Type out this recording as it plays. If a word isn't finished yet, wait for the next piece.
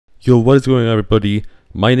Yo, what is going on, everybody?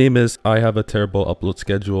 My name is I have a terrible upload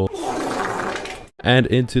schedule, and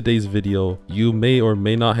in today's video you may or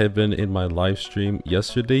may not have been in my live stream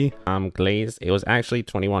yesterday. Glaze, it was actually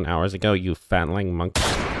 21 hours ago, you fatling monkey.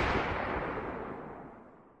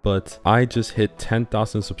 But I just hit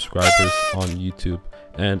 10,000 subscribers on YouTube,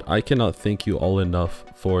 and I cannot thank you all enough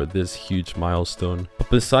for this huge milestone. But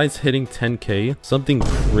besides hitting 10k, something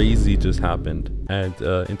crazy just happened. And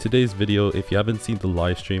in today's video, if you haven't seen the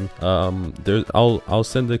live stream, I'll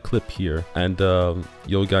send a clip here, and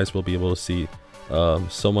you guys will be able to see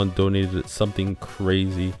someone donated something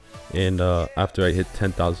crazy after I hit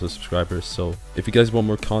 10,000 subscribers. So if you guys want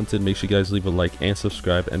more content, make sure you guys leave a like and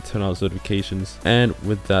subscribe and turn on notifications. And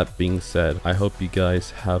with that being said, I hope you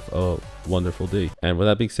guys have a wonderful day. And with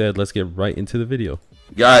that being said, let's get right into the video.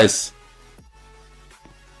 Guys,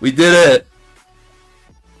 we did it.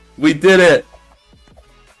 We did it.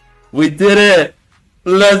 We did it.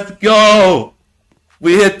 Let's go.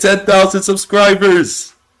 We hit 10,000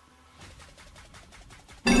 subscribers.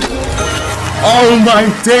 Oh my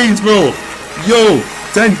days, bro. Yo,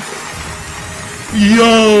 10.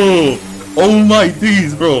 Yo. Oh my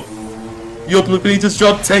days, bro. Yo, please just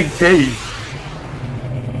drop 10k.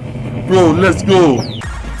 Bro, let's go.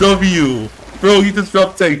 W. Bro, you just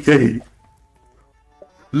dropped 10k.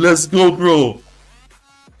 Let's go, bro.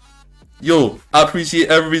 Yo, I appreciate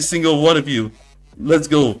every single one of you. Let's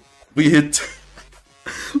go. We hit.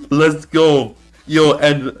 Let's go. Yo,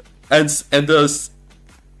 and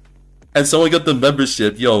someone got the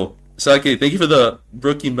membership. Yo, Sake, thank you for the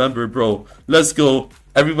rookie member, bro. Let's go.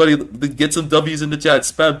 Everybody, get some W's in the chat.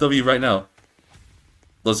 Spam W right now.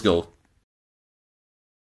 Let's go.